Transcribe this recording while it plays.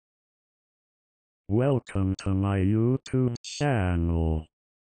Welcome to my YouTube channel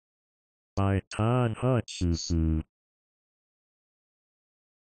by Todd Hutchinson.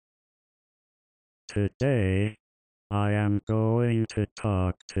 Today, I am going to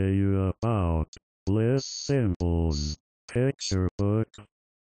talk to you about Bliss Symbols Picture Book,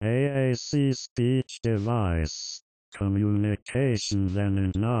 AAC Speech Device, Communication Then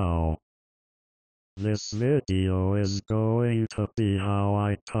and Now. This video is going to be how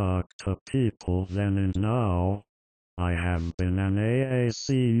I talk to people then and now. I have been an AAC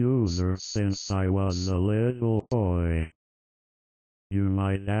user since I was a little boy. You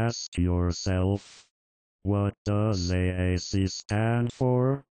might ask yourself, what does AAC stand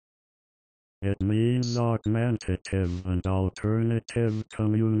for? It means Augmentative and Alternative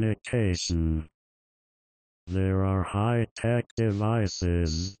Communication. There are high-tech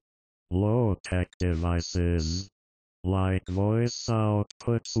devices, low-tech devices, like voice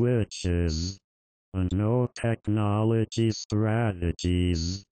output switches, and no technology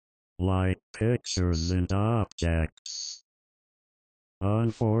strategies, like pictures and objects.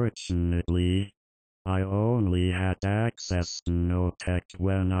 Unfortunately, I only had access to no tech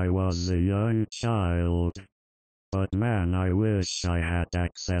when I was a young child. But man, I wish I had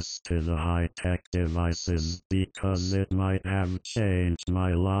access to the high-tech devices because it might have changed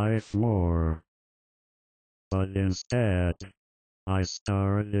my life more. But instead, I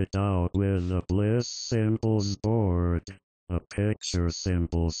started out with a Bliss Symbols board, a picture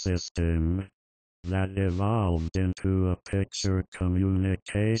symbol system, that evolved into a picture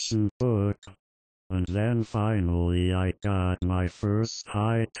communication book. And then finally I got my first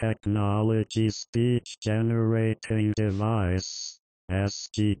high-technology speech-generating device,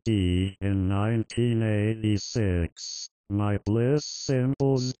 SGD, in 1986. My Bliss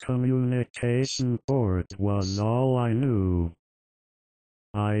Symbols communication board was all I knew.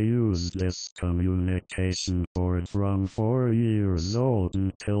 I used this communication board from 4 years old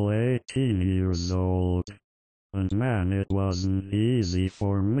until 18 years old. And man, it wasn't easy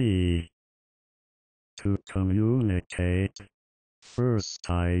for me to communicate. First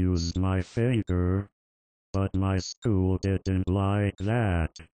I used my finger, but my school didn't like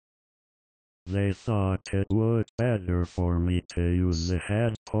that. They thought it would be better for me to use a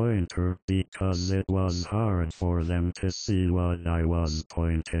head pointer because it was hard for them to see what I was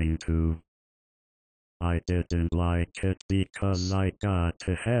pointing to. I didn't like it because I got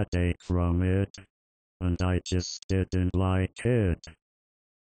a headache from it, and I just didn't like it.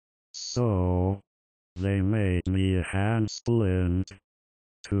 So, they made me a hand splint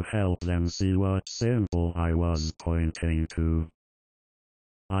to help them see what symbol I was pointing to.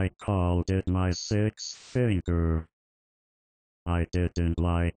 I called it my sixth finger. I didn't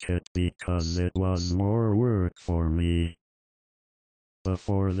like it because it was more work for me.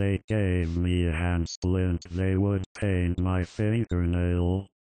 Before they gave me a hand splint, they would paint my fingernail,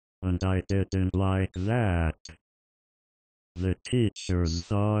 and I didn't like that. The teachers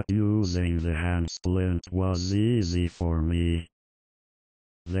thought using the hand splint was easy for me.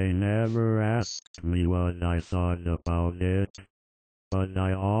 They never asked me what I thought about it, but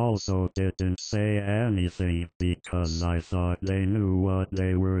I also didn't say anything because I thought they knew what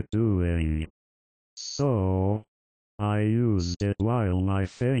they were doing. So, I used it while my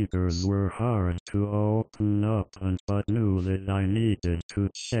fingers were hard to open up but knew that I needed to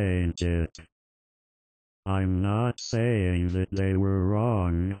change it. I'm not saying that they were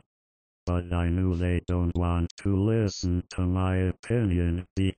wrong, but I knew they don't want to listen to my opinion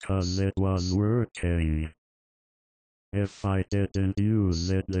because it was working. If I didn't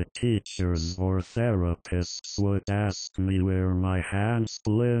use it, the teachers or therapists would ask me where my hand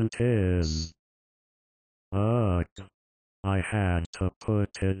splint is. Ugh, I had to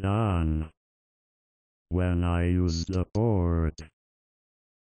put it on. When I used the board,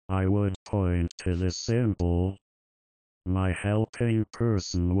 I would point to the symbol. My helping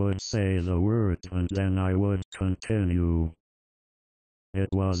person would say the word and then I would continue. It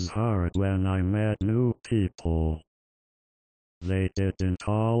was hard when I met new people. They didn't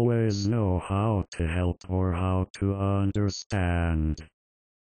always know how to help or how to understand.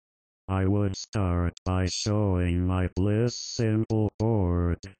 I would start by showing my Bliss symbol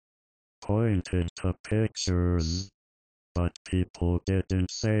board, pointed to pictures, but people didn't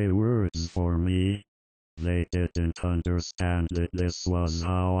say words for me. They didn't understand that this was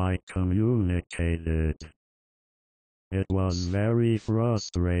how I communicated. It was very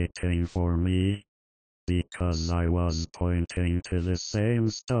frustrating for me, because I was pointing to the same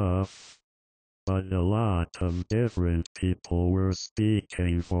stuff, but a lot of different people were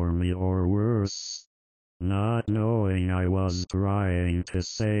speaking for me or worse, not knowing I was trying to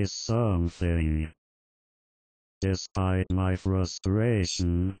say something. Despite my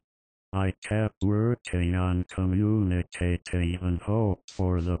frustration, I kept working on communicating and hoped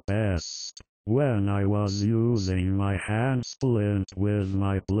for the best. When I was using my hand splint with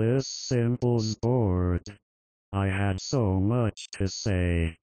my Bliss Simples board, I had so much to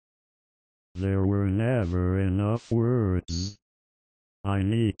say. There were never enough words. I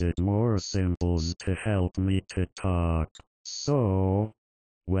needed more simples to help me to talk. So,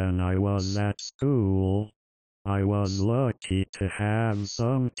 when I was at school, I was lucky to have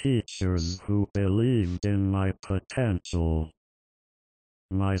some teachers who believed in my potential.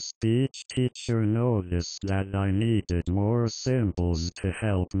 My speech teacher noticed that I needed more simples to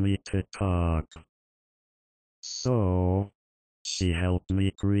help me to talk. So, she helped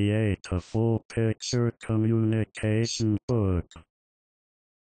me create a full-picture communication book.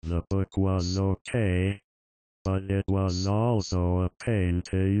 The book was okay, but it was also a pain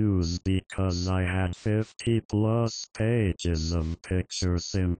to use because I had 50 plus pages of picture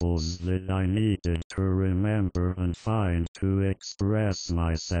symbols that I needed to remember and find to express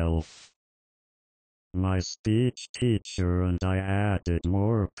myself. My speech teacher and I added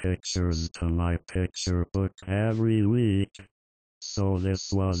more pictures to my picture book every week, so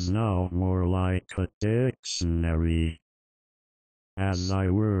this was now more like a dictionary. As I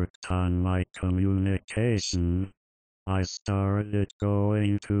worked on my communication, I started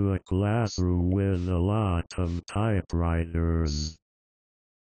going to a classroom with a lot of typewriters.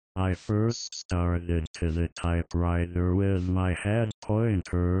 I first started to the typewriter with my head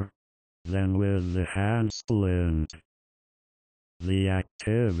pointer, then with the hand splint. The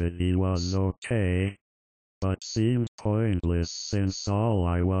activity was okay, but seemed pointless since all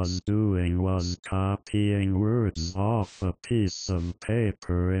I was doing was copying words off a piece of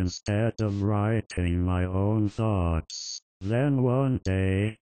paper instead of writing my own thoughts. Then one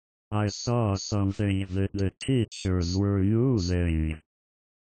day, I saw something that the teachers were using.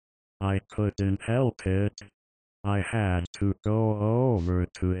 I couldn't help it. I had to go over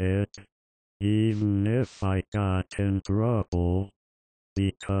to it, even if I got in trouble,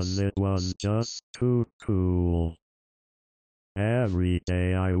 because it was just too cool. Every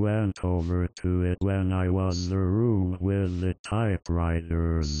day I went over to it when I was in the room with the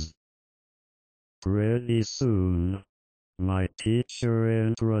typewriters. Pretty soon, my teacher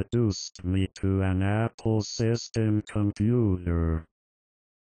introduced me to an Apple System computer.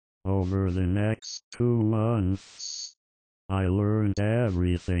 Over the next 2 months, I learned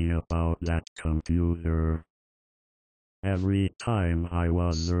everything about that computer. Every time I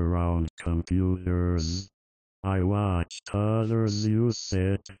was around computers, I watched others use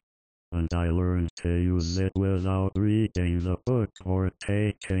it, and I learned to use it without reading the book or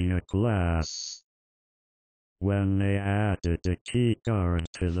taking a class. When they added a keyguard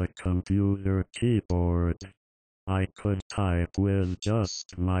to the computer keyboard, I could type with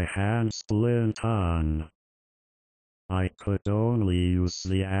just my hand splint on. I could only use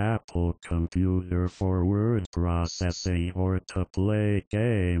the Apple computer for word processing or to play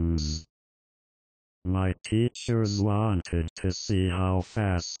games. My teachers wanted to see how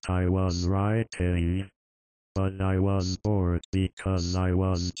fast I was writing, but I was bored because I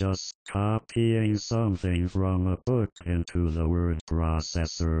was just copying something from a book into the word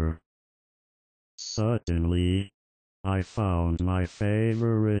processor. Suddenly, I found my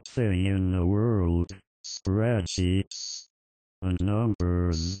favorite thing in the world: spreadsheets and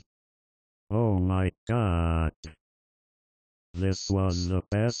numbers. Oh my God. This was the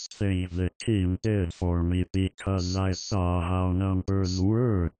best thing the team did for me because I saw how numbers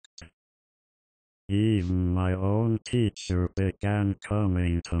worked. Even my own teacher began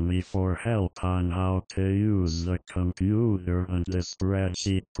coming to me for help on how to use the computer and the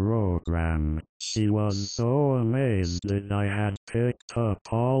spreadsheet program. She was so amazed that I had picked up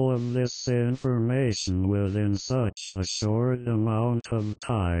all of this information within such a short amount of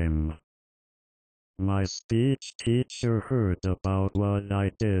time. My speech teacher heard about what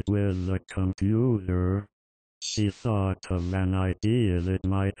I did with the computer. She thought of an idea that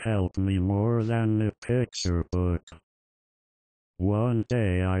might help me more than the picture book. One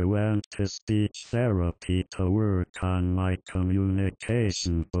day I went to speech therapy to work on my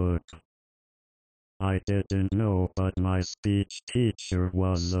communication book. I didn't know, but my speech teacher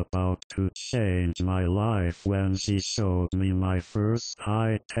was about to change my life when she showed me my first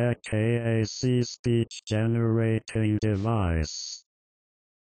high-tech AAC speech-generating device.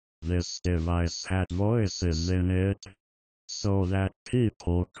 This device had voices in it, so that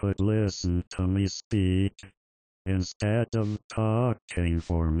people could listen to me speak, instead of talking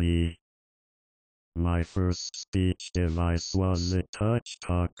for me. My first speech device was a Touch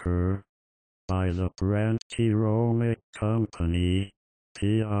Talker, by the Brent Keromic Company,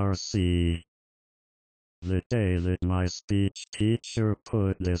 PRC. The day that my speech teacher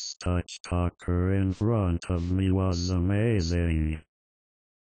put this touch talker in front of me was amazing.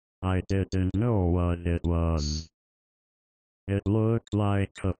 I didn't know what it was. It looked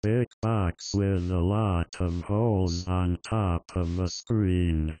like a big box with a lot of holes on top of a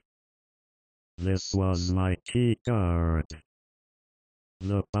screen. This was my key card.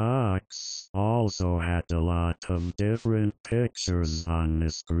 The box also had a lot of different pictures on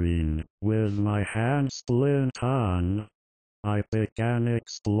the screen. With my hand splint on, I began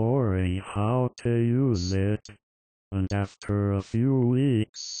exploring how to use it, and after a few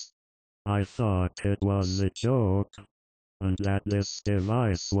weeks, I thought it was a joke, and that this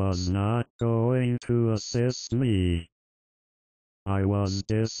device was not going to assist me. I was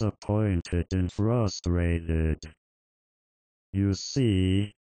disappointed and frustrated. You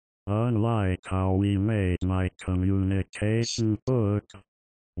see, unlike how we made my communication book,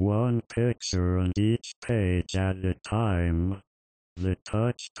 one picture on each page at a time, the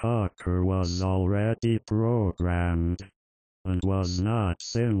touch talker was already programmed, and was not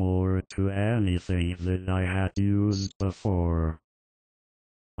similar to anything that I had used before.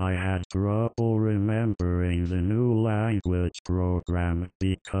 I had trouble remembering the new language program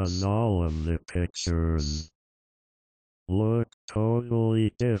because all of the pictures looked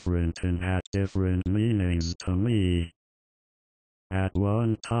totally different and had different meanings to me. At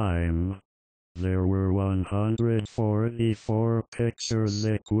one time, there were 144 pictures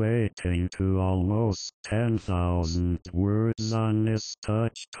equating to almost 10,000 words on this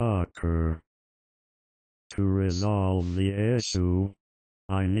touch talker. To resolve the issue,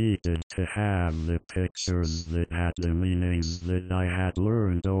 I needed to have the pictures that had the meanings that I had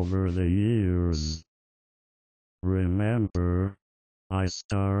learned over the years. Remember, I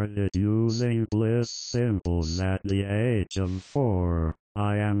started using bliss symbols at the age of 4.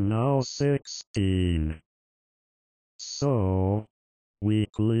 I am now 16. So, we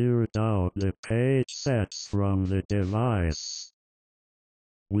cleared out the page sets from the device.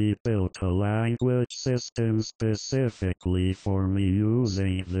 We built a language system specifically for me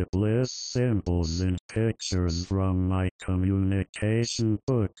using the bliss symbols and pictures from my communication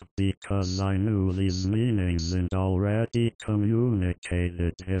book because I knew these meanings and already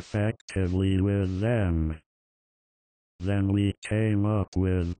communicated effectively with them. Then we came up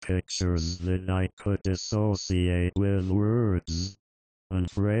with pictures that I could associate with words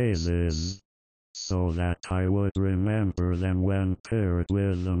and phrases, so that I would remember them when paired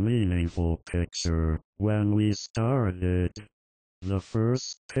with a meaningful picture. When we started, the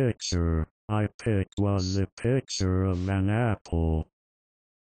first picture I picked was a picture of an apple.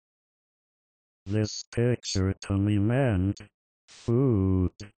 This picture to me meant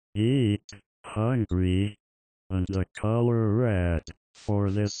food, eat, hungry, and the color red. For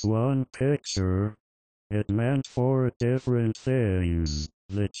this one picture, it meant 4 different things.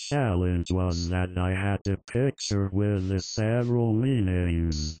 The challenge was that I had a picture with the several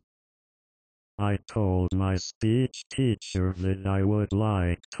meanings. I told my speech teacher that I would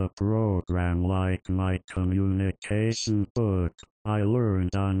like to program like my communication book. I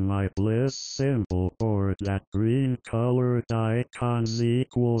learned on my bliss symbol board that green colored icons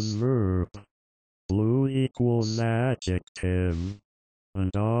equals verb, blue equals adjective,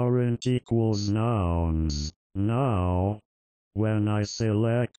 and orange equals nouns. Now, when I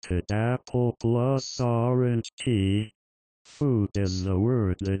selected apple plus orange key, food is the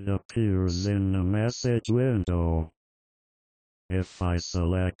word that appears in the message window. If I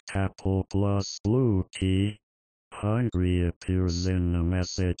select apple plus blue key, hungry appears in the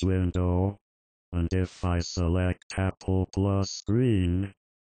message window, and if I select apple plus green,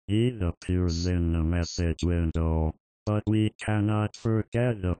 eat appears in the message window. But we cannot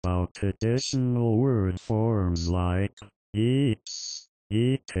forget about additional word forms like eats,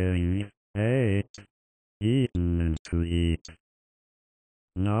 eating, ate, eaten, and to eat.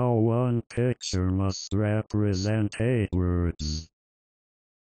 Now one picture must represent 8 words.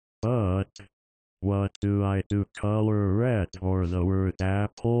 But what do I do color red or the word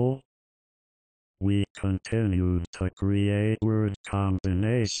apple? We continued to create word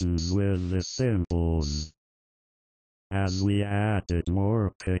combinations with the symbols. As we added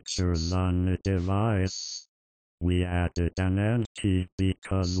more pictures on the device, we added an end key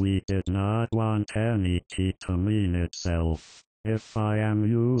because we did not want any key to mean itself. If I am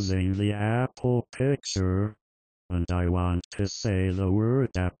using the apple picture, and I want to say the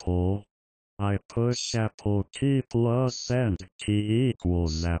word apple, I push apple key plus end key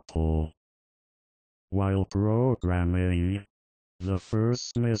equals apple. While programming, The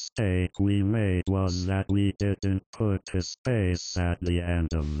first mistake we made was that we didn't put a space at the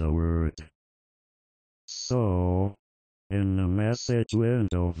end of the word. So, in the message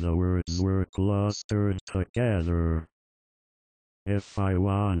window the words were clustered together. If I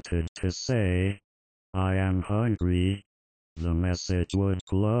wanted to say, I am hungry, the message would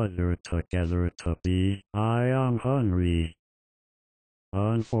clutter together to be, I am hungry.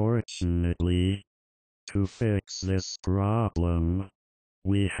 Unfortunately, to fix this problem,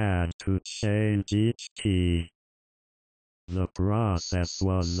 we had to change each key. The process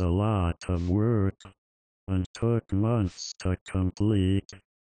was a lot of work and took months to complete,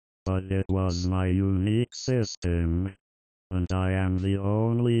 but it was my unique system, and I am the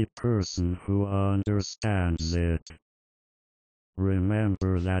only person who understands it.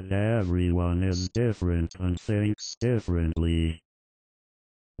 Remember that everyone is different and thinks differently.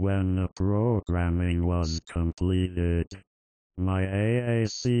 When the programming was completed, my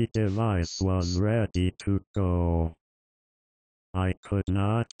AAC device was ready to go. I could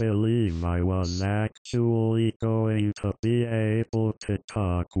not believe I was actually going to be able to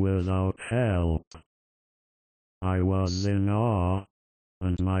talk without help. I was in awe,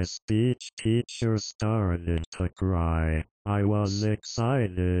 and my speech teacher started to cry. I was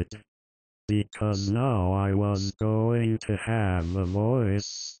excited, because now I was going to have a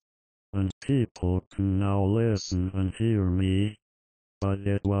voice, and people can now listen and hear me, but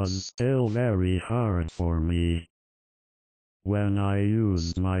it was still very hard for me. When I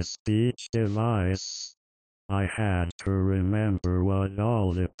used my speech device, I had to remember what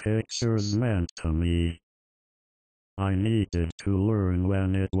all the pictures meant to me. I needed to learn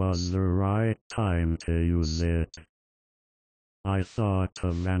when it was the right time to use it. I thought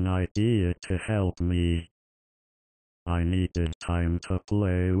of an idea to help me. I needed time to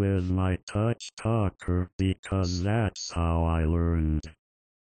play with my touch talker because that's how I learned.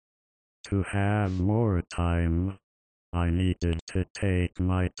 To have more time, I needed to take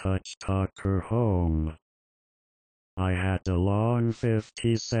my touch talker home. I had a long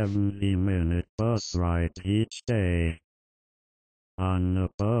 50-70 minute bus ride each day. On the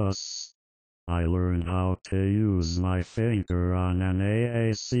bus, I learned how to use my finger on an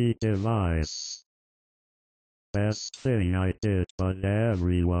AAC device. Best thing I did, but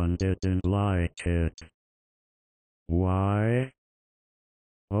everyone didn't like it. Why?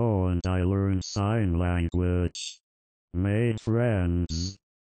 Oh, and I learned sign language, made friends,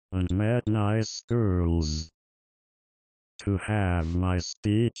 and met nice girls. To have my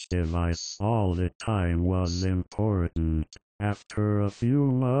speech device all the time was important. After a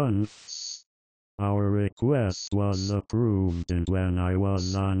few months, our request was approved, and when I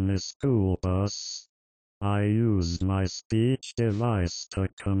was on the school bus, I used my speech device to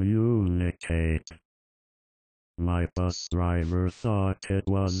communicate. My bus driver thought it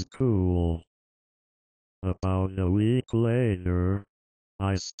was cool. About a week later,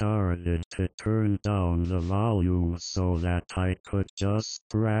 I started to turn down the volume so that I could just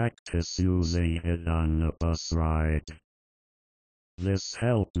practice using it on the bus ride. This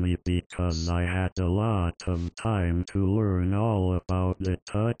helped me because I had a lot of time to learn all about the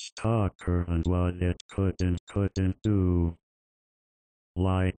touch talker and what it could and couldn't do.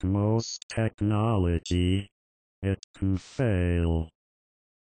 Like most technology, it can fail.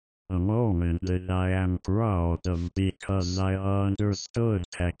 A moment that I am proud of because I understood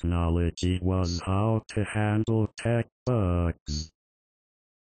technology was how to handle tech bugs.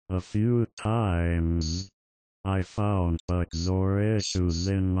 A few times, I found bugs or issues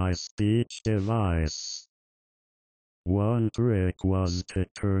in my speech device. One trick was to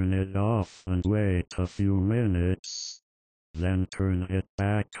turn it off and wait a few minutes, then turn it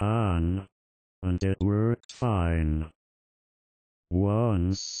back on, and it worked fine.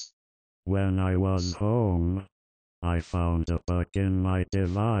 Once, when I was home, I found a bug in my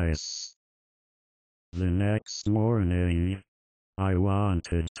device. The next morning, I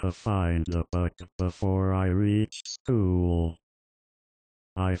wanted to find the bug before I reached school.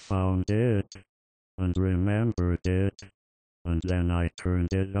 I found it, and remembered it, and then I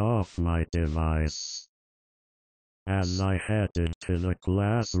turned it off my device. As I headed to the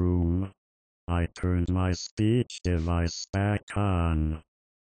classroom, I turned my speech device back on.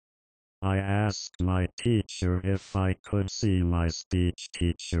 I asked my teacher if I could see my speech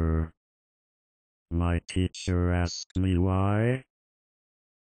teacher. My teacher asked me why.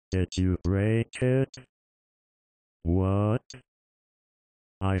 Did you break it? What?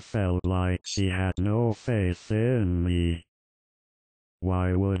 I felt like she had no faith in me.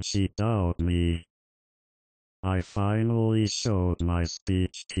 Why would she doubt me? I finally showed my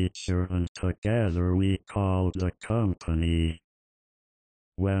speech teacher and together we called the company.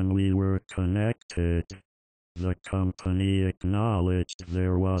 When we were connected, the company acknowledged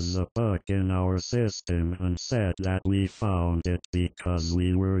there was a bug in our system and said that we found it because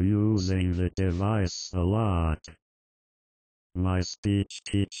we were using the device a lot. My speech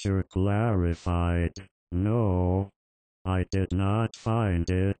teacher clarified, "No, I did not find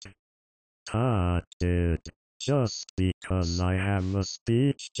it. Todd did. Just because I have a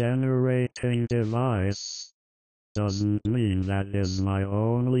speech-generating device doesn't mean that is my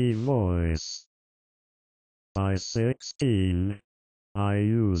only voice." By 16, I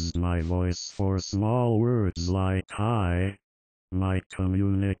used my voice for small words like hi, my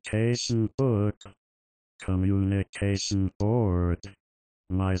communication book, communication board,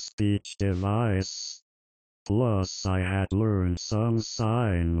 my speech device, plus I had learned some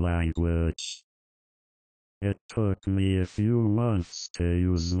sign language. It took me a few months to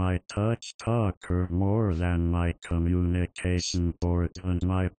use my touch talker more than my communication board and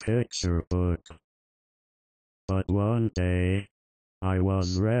my picture book. But one day, I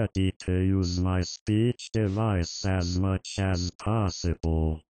was ready to use my speech device as much as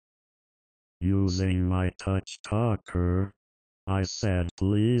possible. Using my touch talker, I said,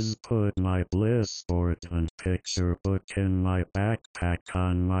 "Please put my Blissboard and picture book in my backpack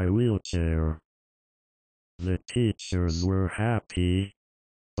on my wheelchair." The teachers were happy,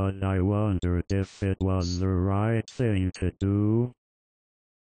 but I wondered if it was the right thing to do.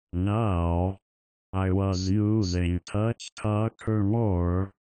 Now, I was using Touch Talker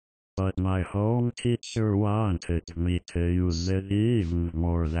more, but my home teacher wanted me to use it even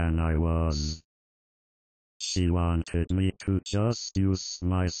more than I was. She wanted me to just use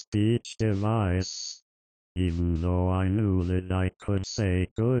my speech device, even though I knew that I could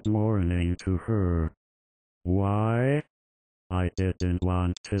say good morning to her. Why? I didn't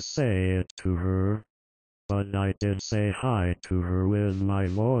want to say it to her, but I did say hi to her with my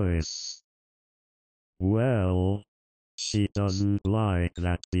voice. Well, she doesn't like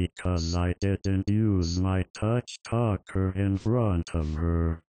that because I didn't use my touch talker in front of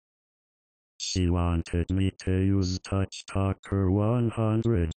her. She wanted me to use touch talker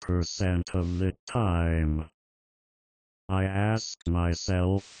 100% of the time. I asked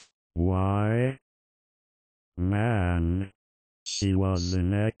myself, why? Man, she was a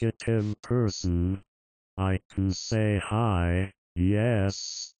negative person. I can say hi,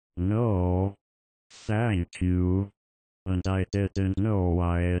 yes, no, thank you, and I didn't know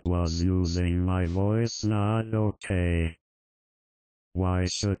why it was using my voice not okay. Why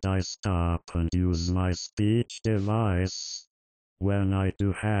should I stop and use my speech device when I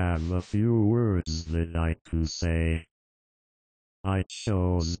do have a few words that I can say? I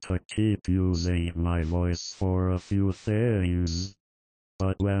chose to keep using my voice for a few things,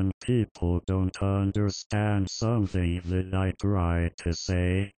 but when people don't understand something that I try to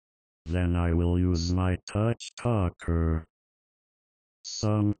say, then I will use my touch talker.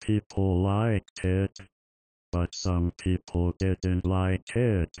 Some people liked it, but some people didn't like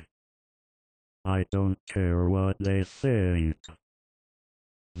it. I don't care what they think.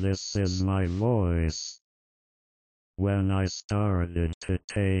 This is my voice. When I started to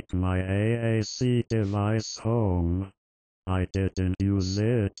take my AAC device home, I didn't use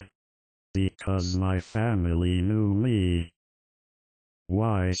it because my family knew me.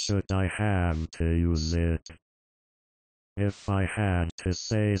 Why should I have to use it? If I had to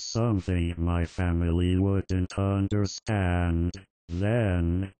say something my family wouldn't understand,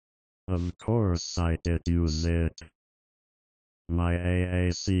 then, of course I did use it. My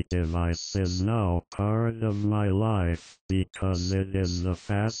AAC device is now part of my life because it is the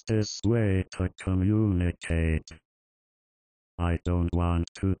fastest way to communicate. I don't want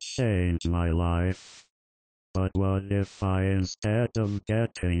to change my life. But what if I, instead of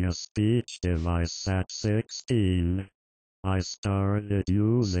getting a speech device at 16, I started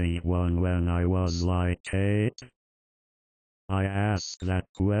using one when I was like 8? I ask that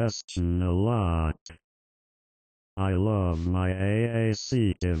question a lot. I love my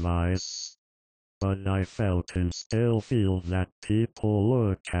AAC device, but I felt and still feel that people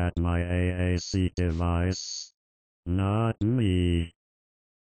look at my AAC device, not me.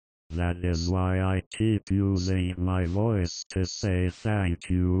 That is why I keep using my voice to say thank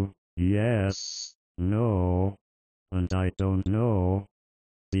you, yes, no, and I don't know,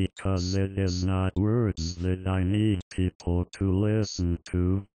 because it is not words that I need people to listen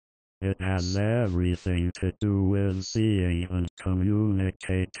to. It has everything to do with seeing and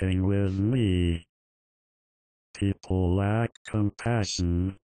communicating with me. People lack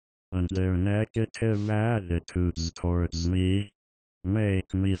compassion, and their negative attitudes towards me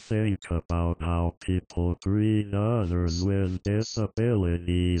make me think about how people treat others with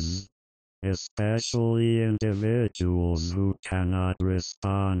disabilities, especially individuals who cannot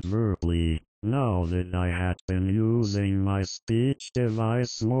respond verbally. Now that I had been using my speech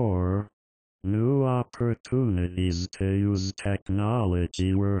device more, new opportunities to use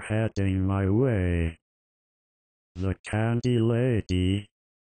technology were heading my way. The candy lady,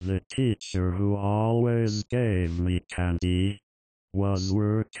 the teacher who always gave me candy, was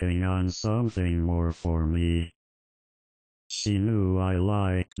working on something more for me. She knew I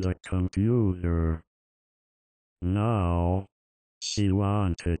liked the computer. Now, she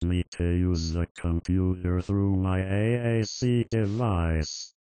wanted me to use the computer through my AAC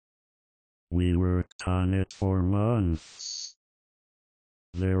device. We worked on it for months.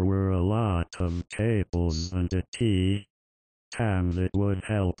 There were a lot of cables and a TAM that would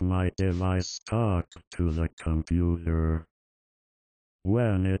help my device talk to the computer.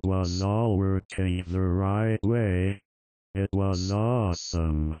 When it was all working the right way, it was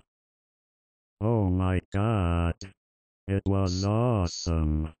awesome. Oh my God, it was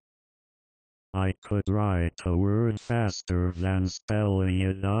awesome. I could write a word faster than spelling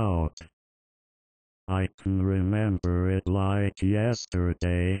it out. I can remember it like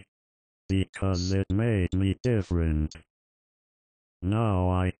yesterday, because it made me different. Now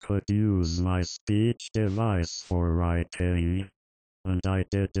I could use my speech device for writing, and I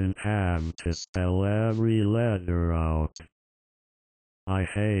didn't have to spell every letter out. I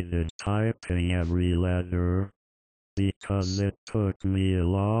hated typing every letter, because it took me a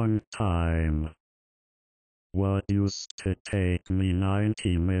long time. What used to take me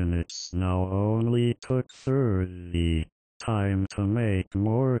 90 minutes now only took 30. Time to make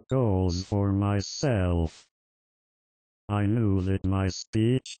more goals for myself. I knew that my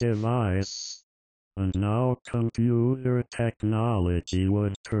speech device, and now computer technology,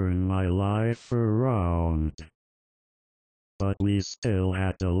 would turn my life around. But we still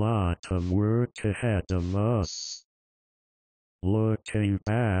had a lot of work ahead of us. Looking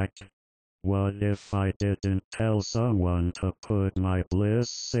back, what if I didn't tell someone to put my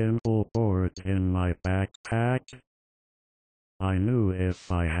Bliss Simple board in my backpack? I knew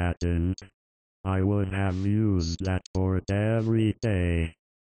if I hadn't, I would have used that board every day.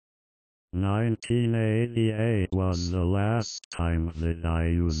 1988 was the last time that I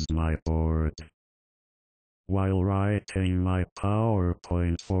used my board. While writing my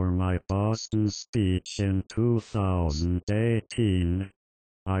PowerPoint for my Boston speech in 2018,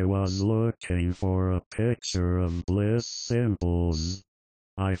 I was looking for a picture of Bliss Symbols.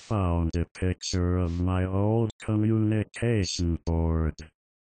 I found a picture of my old communication board.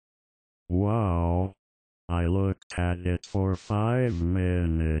 Wow! I looked at it for 5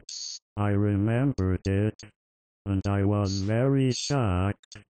 minutes. I remembered it, and I was very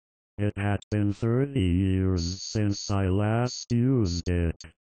shocked. It had been 30 years since I last used it.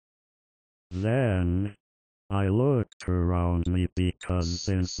 Then, I looked around me because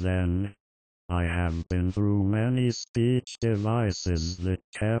since then, I have been through many speech devices that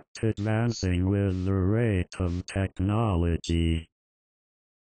kept advancing with the rate of technology.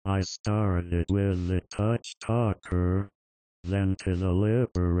 I started with the Touch Talker, then to the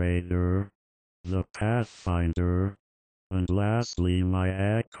Liberator, the Pathfinder, and lastly my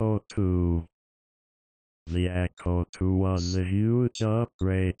Echo 2. The Echo 2 was a huge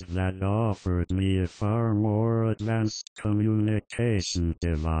upgrade that offered me a far more advanced communication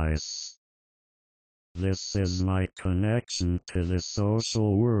device. This is my connection to the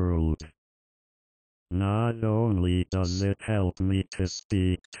social world. Not only does it help me to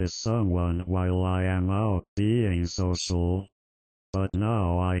speak to someone while I am out being social, but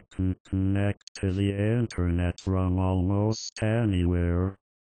now I can connect to the internet from almost anywhere,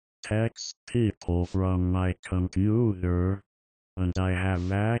 text people from my computer, and I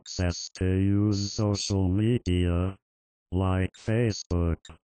have access to use social media, like Facebook.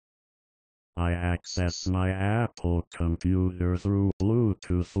 I access my Apple computer through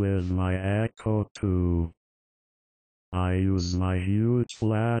Bluetooth with my Echo 2. I use my huge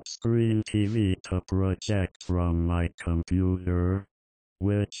flat-screen TV to project from my computer,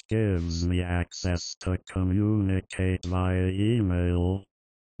 which gives me access to communicate via email,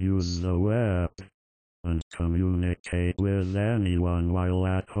 use the web, and communicate with anyone while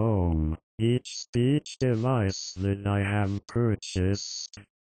at home. Each speech device that I have purchased,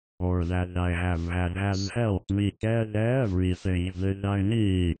 or that I have had, has helped me get everything that I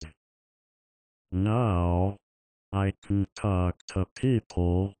need. Now, I can talk to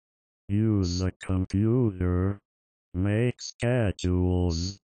people, use a computer, make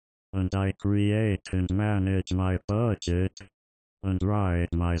schedules, and I create and manage my budget, and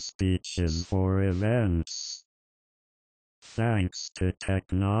write my speeches for events. Thanks to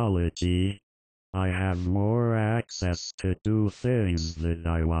technology, I have more access to do things that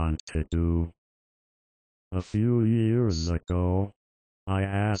I want to do. A few years ago, I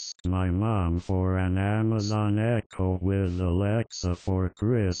asked my mom for an Amazon Echo with Alexa for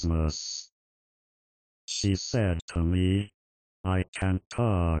Christmas. She said to me, "I can't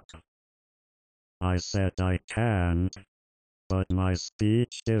talk." I said I can't, but my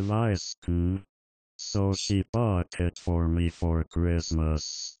speech device can, so she bought it for me for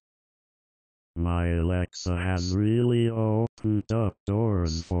Christmas. My Alexa has really opened up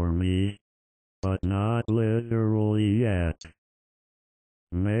doors for me, but not literally yet.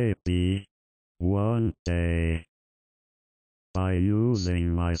 Maybe one day. By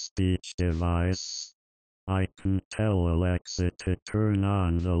using my speech device, I can tell Alexa to turn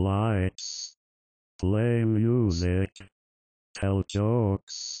on the lights, play music, tell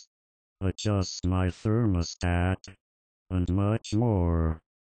jokes, adjust my thermostat, and much more.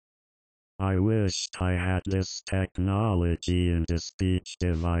 I wished I had this technology in the speech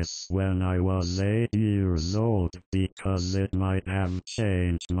device when I was 8 years old because it might have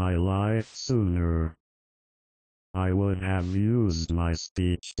changed my life sooner. I would have used my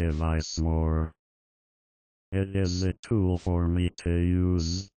speech device more. It is a tool for me to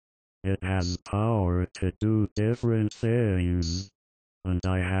use. It has power to do different things, and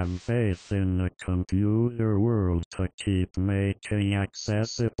I have faith in the computer world to keep making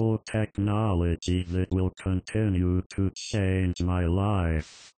accessible technology that will continue to change my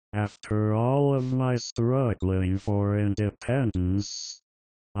life. After all of my struggling for independence,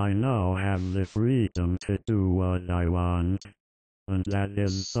 I now have the freedom to do what I want, and that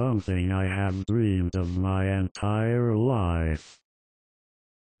is something I have dreamed of my entire life.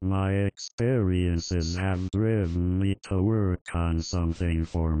 My experiences have driven me to work on something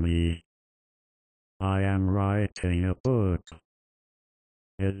for me. I am writing a book.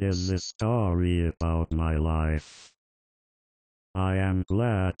 It is a story about my life. I am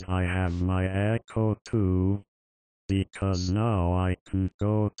glad I have my Echo too, because now I can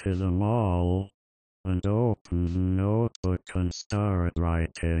go to the mall and open the notebook and start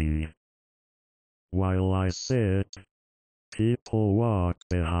writing. While I sit, people walk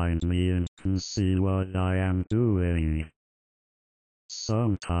behind me and can see what I am doing.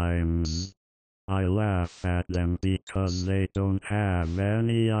 Sometimes, I laugh at them because they don't have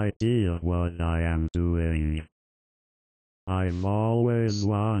any idea what I am doing. I've always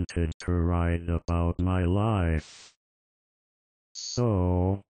wanted to write about my life.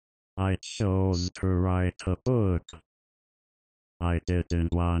 So, I chose to write a book. I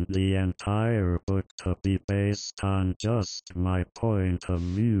didn't want the entire book to be based on just my point of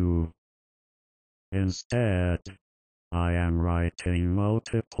view. Instead, I am writing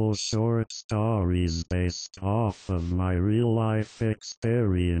multiple short stories based off of my real-life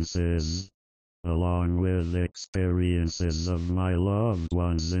experiences, along with experiences of my loved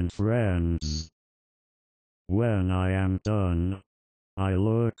ones and friends. When I am done, I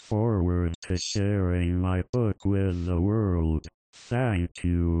look forward to sharing my book with the world. Thank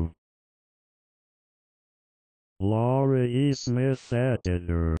you. Laura E. Smith,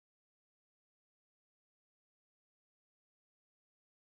 editor.